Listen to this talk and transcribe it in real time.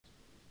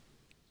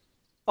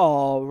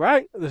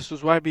Alright, this is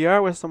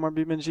WhyBeAre with some more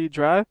BeamNG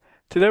Drive.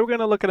 Today we're going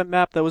to look at a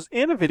map that was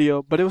in a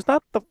video, but it was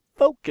not the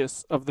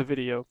focus of the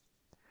video.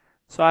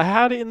 So I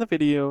had it in the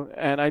video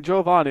and I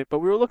drove on it, but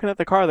we were looking at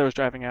the car that was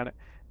driving at it.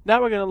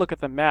 Now we're going to look at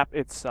the map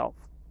itself.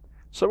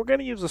 So we're going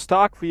to use a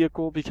stock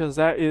vehicle because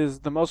that is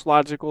the most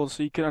logical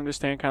so you can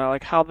understand kind of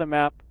like how the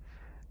map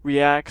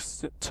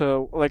reacts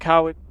to like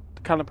how it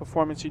kind of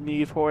performance you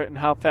need for it and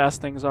how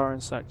fast things are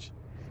and such.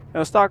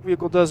 And a stock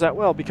vehicle does that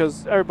well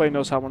because everybody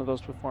knows how one of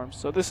those performs.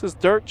 So this is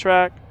dirt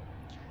track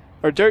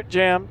or dirt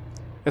jam.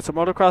 It's a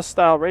motocross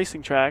style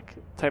racing track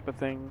type of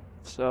thing.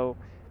 So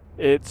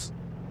it's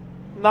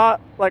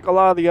not like a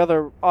lot of the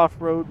other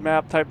off-road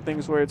map type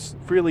things where it's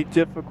really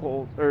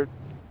difficult or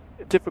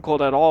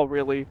difficult at all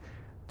really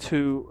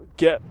to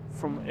get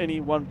from any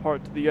one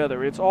part to the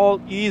other. It's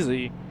all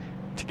easy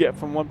to get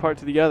from one part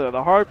to the other.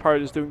 The hard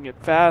part is doing it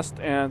fast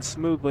and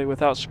smoothly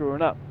without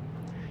screwing up.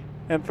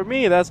 And for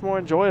me, that's more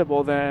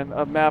enjoyable than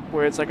a map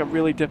where it's like a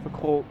really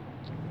difficult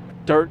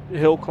dirt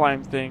hill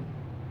climb thing.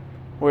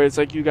 Where it's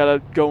like you gotta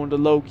go into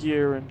low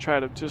gear and try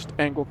to just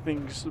angle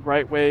things the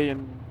right way.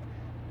 And,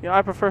 you know,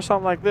 I prefer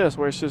something like this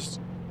where it's just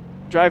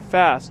drive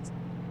fast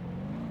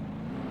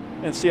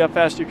and see how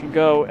fast you can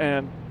go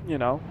and, you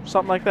know,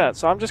 something like that.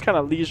 So I'm just kind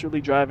of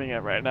leisurely driving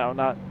it right now,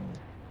 not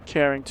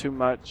caring too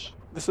much.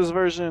 This is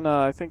version,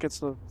 I think it's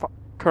the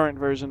current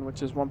version,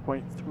 which is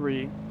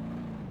 1.3.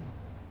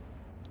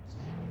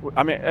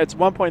 I mean, it's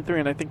 1.3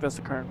 and I think that's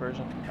the current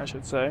version, I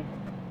should say.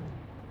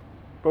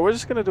 But we're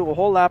just going to do a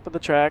whole lap of the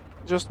track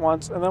just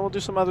once, and then we'll do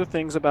some other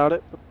things about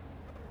it. But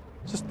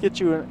just give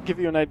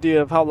you an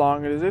idea of how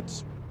long it is.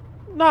 It's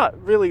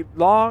not really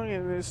long,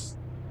 and it's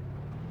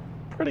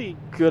pretty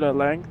good at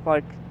length.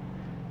 Like,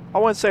 I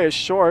wouldn't say it's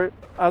short.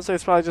 I'd say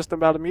it's probably just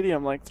about a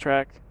medium length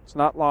track. It's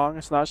not long,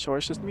 it's not short,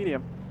 it's just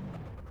medium.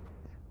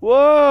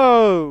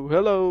 Whoa!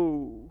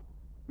 Hello!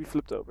 We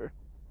flipped over.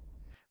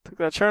 Took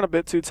that turn a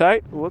bit too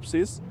tight.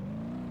 Whoopsies.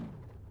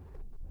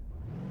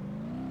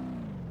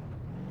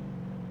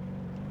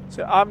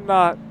 See, I'm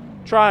not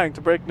trying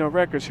to break no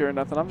records here or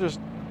nothing. I'm just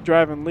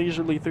driving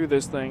leisurely through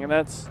this thing, and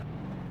that's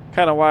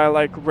kind of why I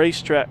like dirt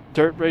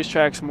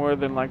racetracks more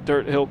than like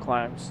dirt hill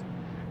climbs.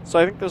 So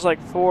I think there's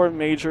like 4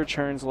 major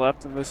turns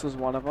left, and this is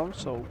one of them.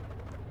 So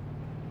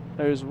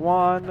there's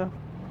one.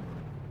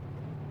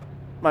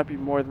 Might be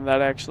more than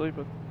that actually,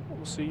 but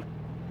we'll see.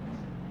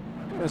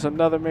 There's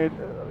another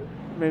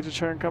major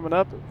turn coming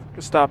up.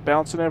 Can stop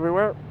bouncing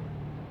everywhere.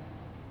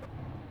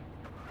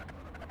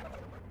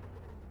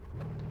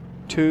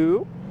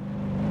 2.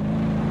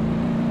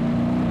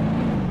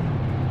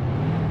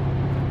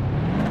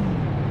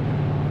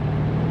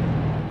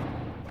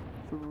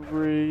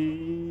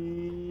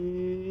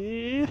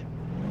 3.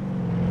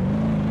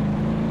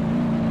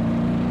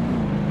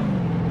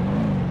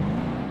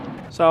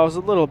 So I was a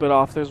little bit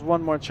off. There's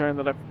one more turn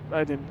that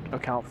I didn't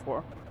account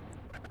for.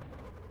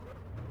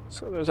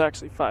 So there's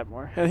actually 5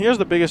 more. And here's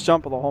the biggest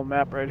jump of the whole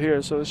map right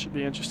here, so this should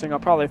be interesting. I'll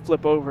probably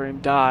flip over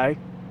and die.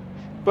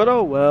 But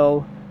oh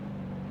well.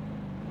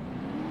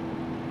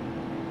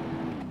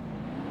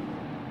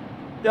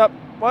 Yep.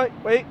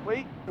 Wait.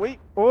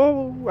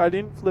 Oh, I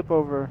didn't flip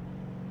over.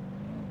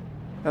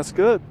 That's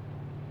good.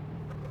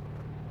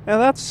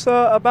 And that's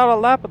about a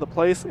lap of the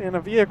place in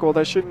a vehicle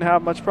that shouldn't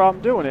have much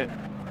problem doing it.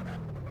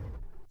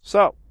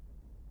 So,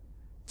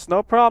 it's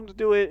no problem to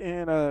do it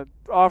in a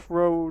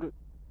off-road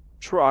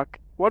truck.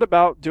 What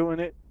about doing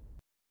it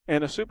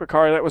in a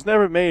supercar that was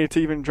never made to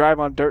even drive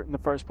on dirt in the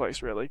first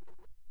place, really?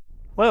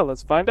 Well,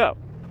 let's find out.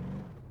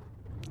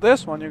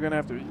 This one, you're going to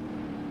have to be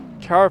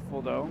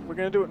careful, though. We're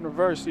going to do it in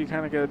reverse so you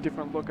kind of get a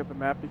different look at the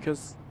map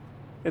because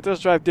it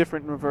does drive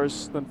different in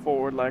reverse than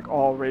forward like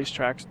all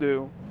racetracks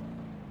do.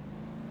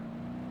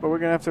 But we're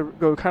going to have to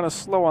go kind of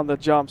slow on the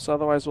jumps,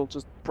 otherwise we'll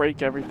just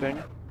break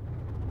everything.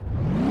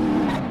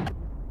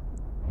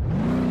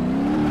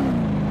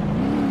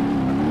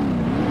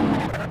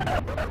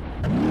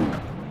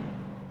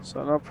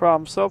 So no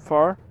problem so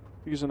far.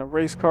 Using a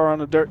race car on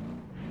a dirt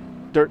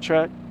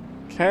track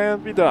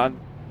can be done.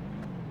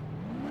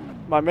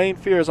 My main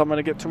fear is I'm going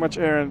to get too much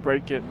air and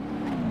break it.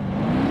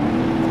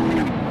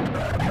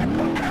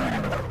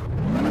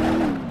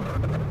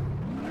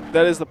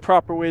 That is the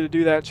proper way to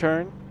do that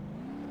turn.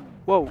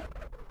 Whoa.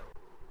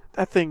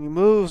 That thing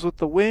moves with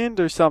the wind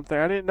or something.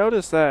 I didn't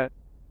notice that.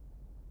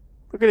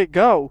 Look at it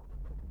go.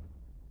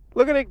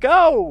 Look at it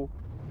go!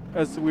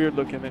 That's weird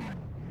looking. It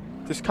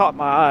just caught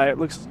my eye. It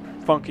looks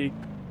funky.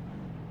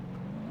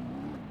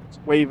 It's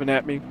waving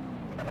at me.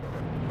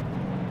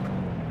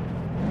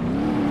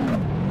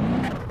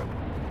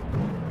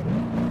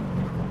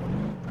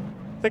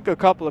 I think a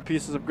couple of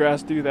pieces of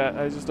grass do that.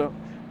 I just don't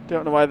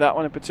know why that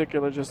one in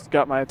particular just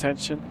got my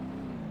attention.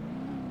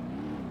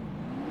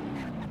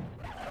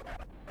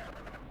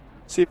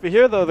 See, if you're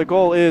here though, the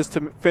goal is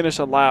to finish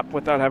a lap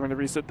without having to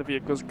reset the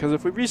vehicles, because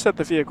if we reset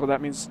the vehicle,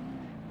 that means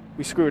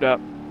we screwed up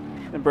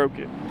and broke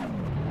it.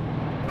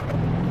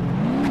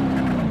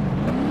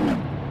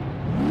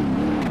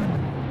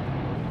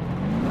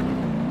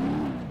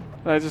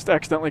 And I just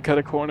accidentally cut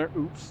a corner.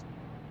 Oops.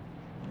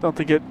 Don't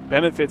think it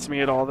benefits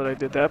me at all that I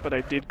did that, but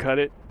I did cut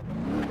it.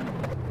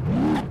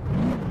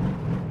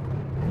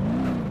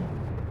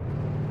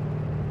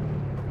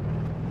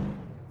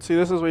 See,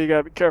 this is where you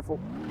gotta be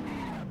careful.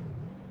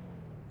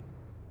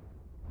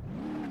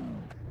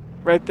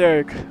 Right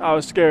there, I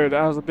was scared.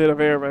 That was a bit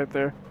of air right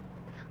there.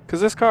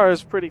 Because this car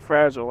is pretty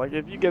fragile. Like,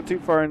 if you get too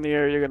far in the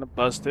air, you're gonna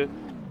bust it.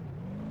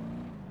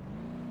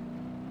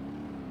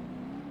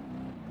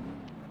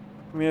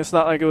 I mean, it's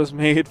not like it was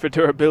made for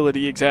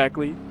durability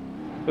exactly.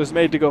 It was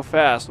made to go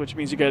fast, which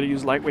means you gotta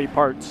use lightweight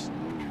parts.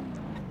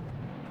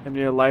 In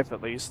real life,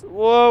 at least.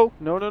 Whoa!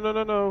 No, no, no,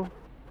 no, no.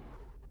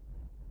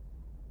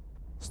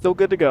 Still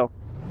good to go.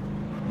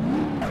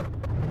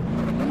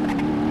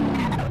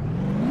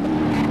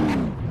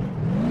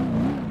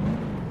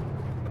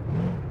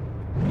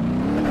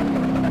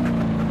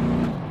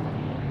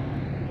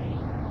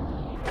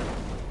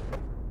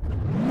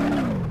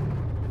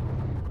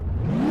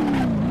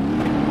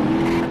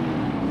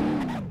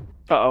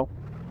 Uh-oh.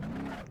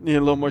 Need a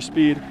little more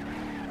speed.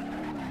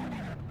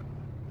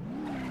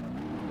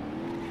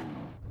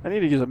 I need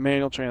to use a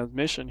manual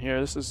transmission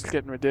here. This is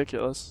getting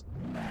ridiculous.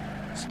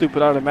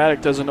 Stupid automatic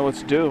doesn't know what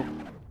to do.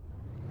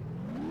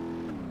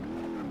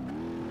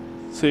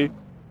 See?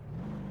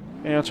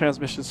 Manual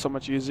transmission is so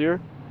much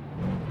easier.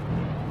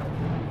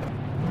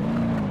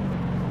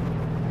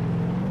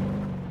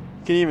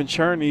 You can even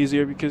churn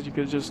easier because you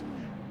could just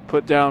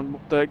put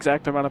down the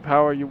exact amount of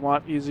power you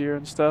want easier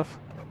and stuff.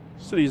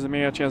 Should have used the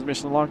manual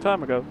transmission a long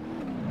time ago.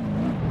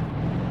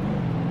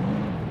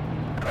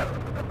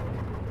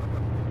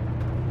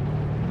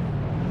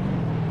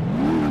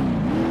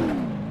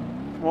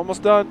 I'm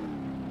almost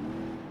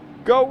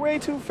done. Go way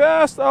too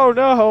fast! Oh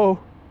no!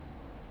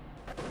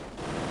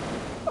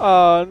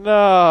 Oh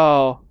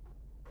no!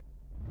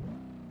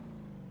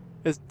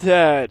 It's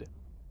dead.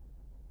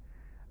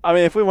 I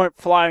mean, if we weren't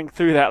flying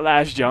through that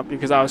last jump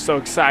because I was so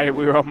excited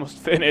we were almost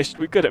finished,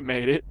 we could have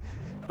made it.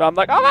 But I'm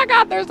like, oh my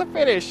god, there's the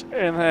finish!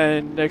 And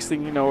then next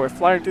thing you know, we're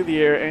flying through the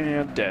air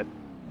and dead.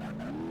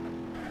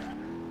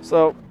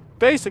 So,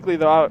 basically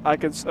though, I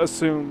could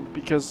assume,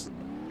 because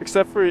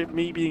except for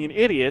me being an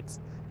idiot,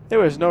 there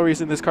was no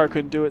reason this car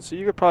couldn't do it. So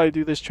you could probably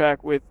do this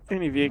track with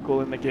any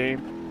vehicle in the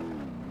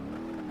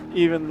game.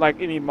 Even like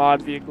any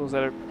mod vehicles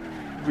that are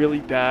really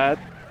bad,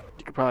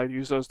 you could probably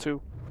use those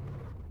too.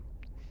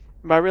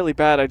 And by really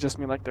bad, I just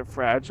mean like they're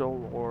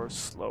fragile or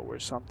slow or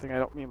something. I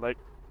don't mean like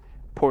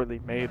poorly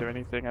made or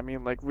anything. I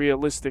mean like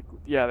realistic.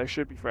 Yeah, they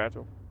should be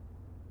fragile.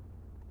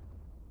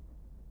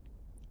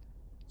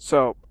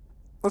 So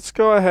let's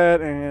go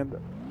ahead and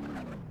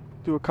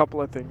do a couple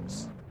of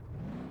things.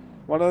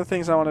 One of the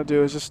things I want to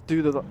do is just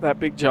do that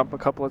big jump a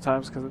couple of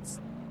times because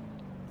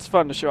it's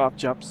fun to show off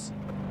jumps.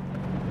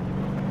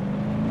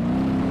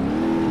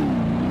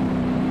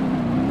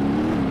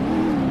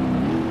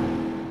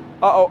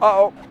 Uh-oh,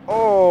 uh-oh,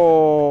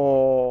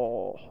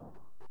 oh!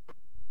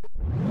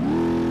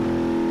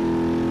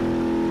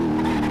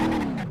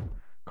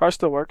 Car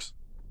still works.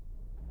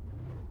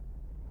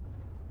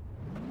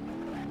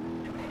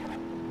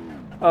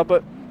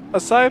 But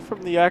aside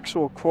from the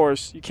actual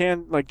course, you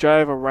can like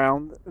drive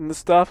around and the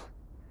stuff,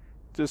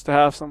 just to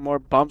have some more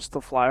bumps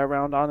to fly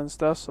around on and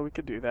stuff. So we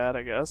could do that,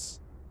 I guess.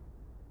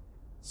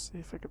 Let's see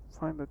if I can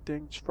find the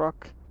dang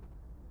truck.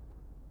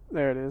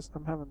 There it is.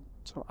 I'm having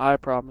some eye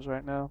problems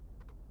right now.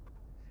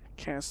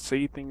 Can't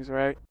see things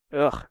right.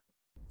 Ugh,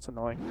 it's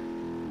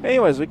annoying.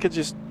 Anyways, we could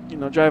just, you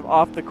know, drive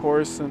off the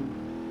course and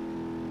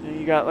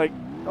you got like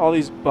all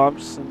these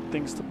bumps and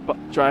things to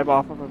drive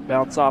off of and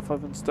bounce off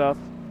of and stuff.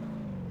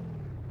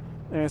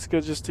 And it's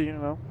good just to, you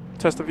know,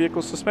 test the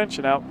vehicle's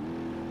suspension out.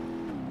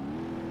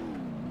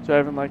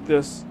 Driving like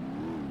this.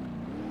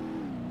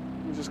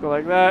 You just go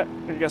like that,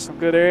 and you got some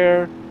good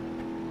air.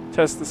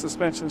 Test the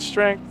suspension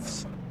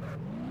strengths.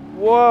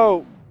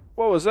 Whoa!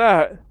 What was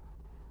that?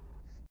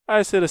 I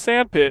just hit a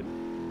sand pit.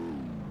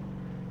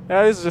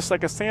 That is just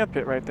like a sand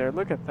pit right there.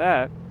 Look at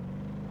that.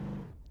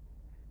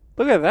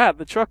 Look at that.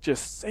 The truck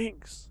just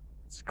sinks.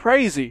 It's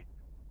crazy.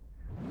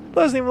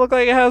 Doesn't even look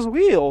like it has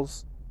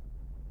wheels.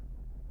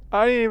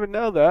 I didn't even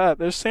know that.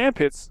 There's sand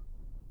pits.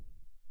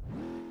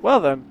 Well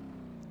then.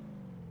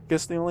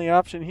 Guess the only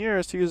option here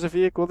is to use a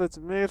vehicle that's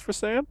made for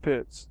sand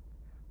pits.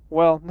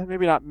 Well,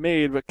 maybe not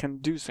made, but can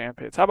do sand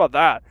pits. How about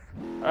that?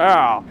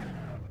 Ow.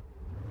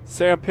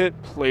 Sand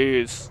pit,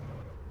 please.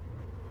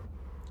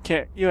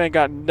 You ain't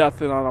got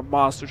nothing on a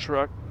monster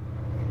truck.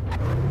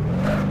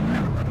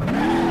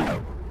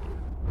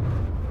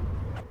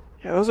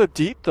 Yeah, those are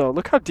deep though.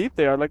 Look how deep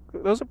they are. Like,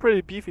 those are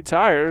pretty beefy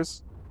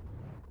tires.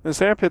 The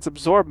sand pits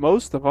absorb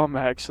most of them,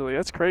 actually.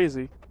 That's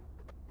crazy.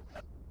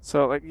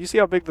 So, like, you see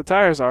how big the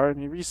tires are,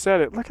 and you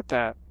reset it. Look at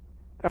that.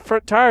 That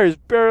front tire is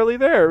barely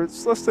there.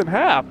 It's less than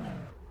half.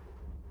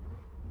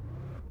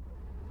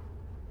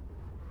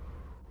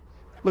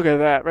 Look at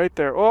that right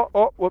there. Oh,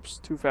 oh, whoops,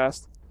 too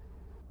fast.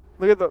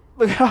 Look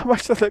how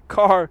much of the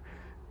car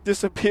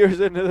disappears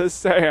into the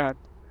sand.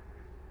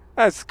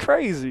 That's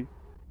crazy.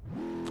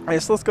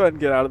 Alright, so let's go ahead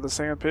and get out of the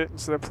sand pit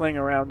instead of playing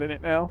around in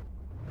it now.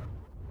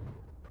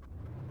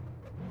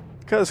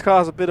 does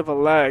cause a bit of a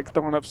lag,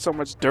 throwing up so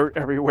much dirt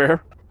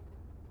everywhere.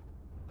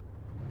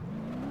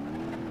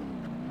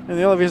 And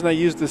the only reason I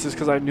used this is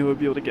because I knew I'd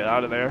be able to get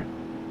out of there.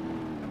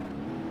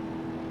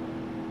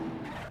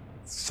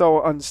 It's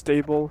so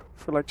unstable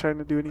for like trying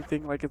to do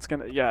anything. Like it's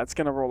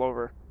gonna roll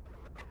over.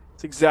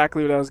 It's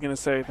exactly what I was gonna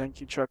say.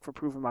 Thank you, truck, for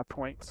proving my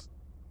points.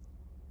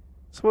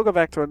 So we'll go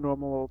back to a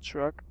normal old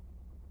truck.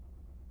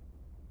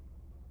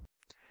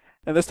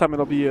 And this time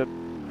it'll be a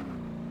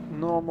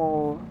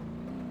normal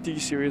D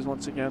series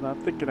once again.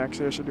 I'm thinking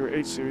actually I should do an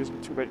H series,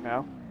 but too late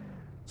now.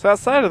 So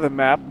outside of the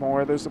map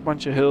there's a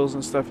bunch of hills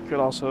and stuff you could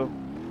also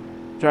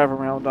drive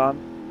around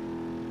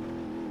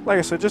on. Like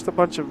I said, just a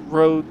bunch of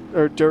road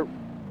or dirt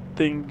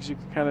things you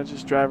can kind of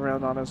just drive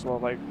around on as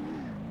well,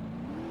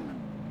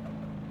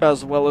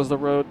 as well as the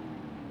road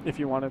if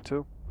you wanted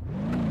to.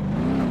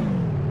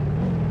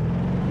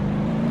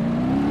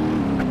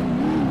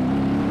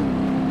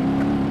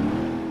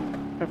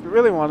 If you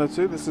really wanted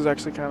to, this is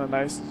actually kind of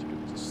nice. You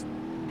can just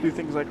do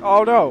things like,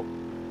 oh no!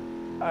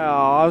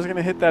 I was going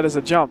to hit that as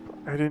a jump.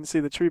 I didn't see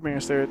the tree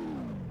branch there.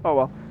 Oh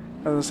well.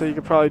 I was going to say you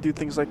could probably do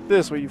things like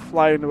this, where you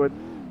fly into an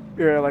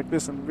area like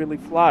this and really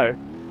fly.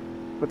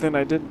 But then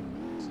I didn't.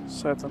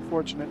 So that's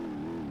unfortunate.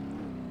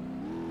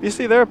 You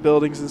see there are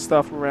buildings and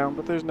stuff around,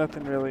 but there's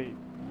nothing really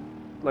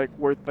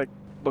worth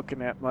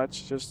looking at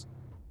much. Just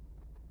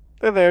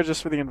they're there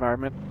just for the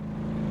environment.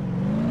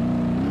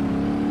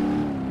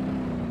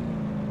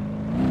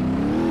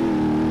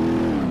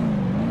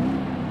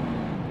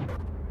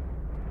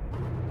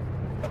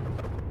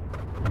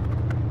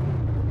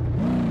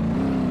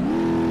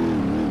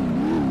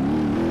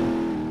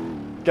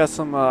 Got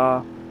some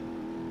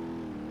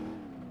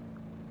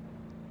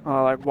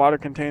water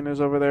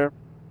containers over there.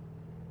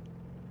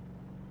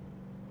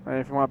 And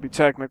if you want to be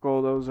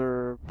technical, those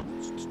are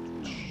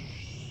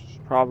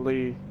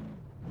probably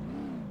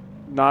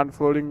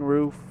non-floating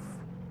roof.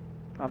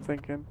 I'm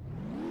thinking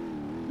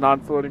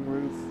non-floating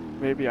roof.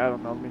 Maybe, I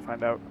don't know. Let me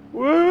find out.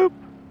 Whoop!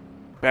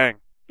 Bang.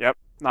 Yep,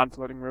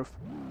 non-floating roof.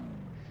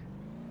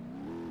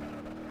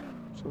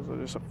 So those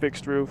are just a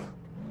fixed roof,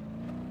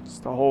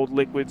 just to hold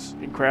liquids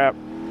and crap.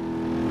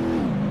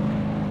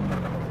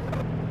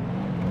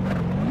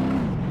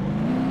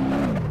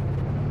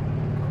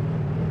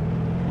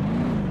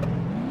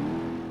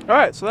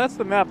 Alright, so that's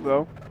the map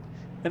though.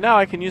 And now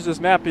I can use this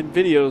map in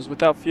videos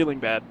without feeling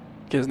bad.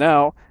 Because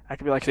now I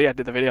can be like, see, I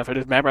did the video for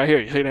this map right here.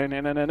 You see,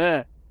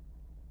 nah.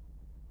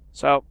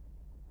 So,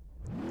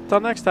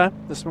 until next time,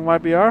 this has been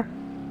WhyBeAre.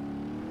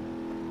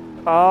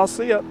 I'll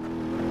see ya.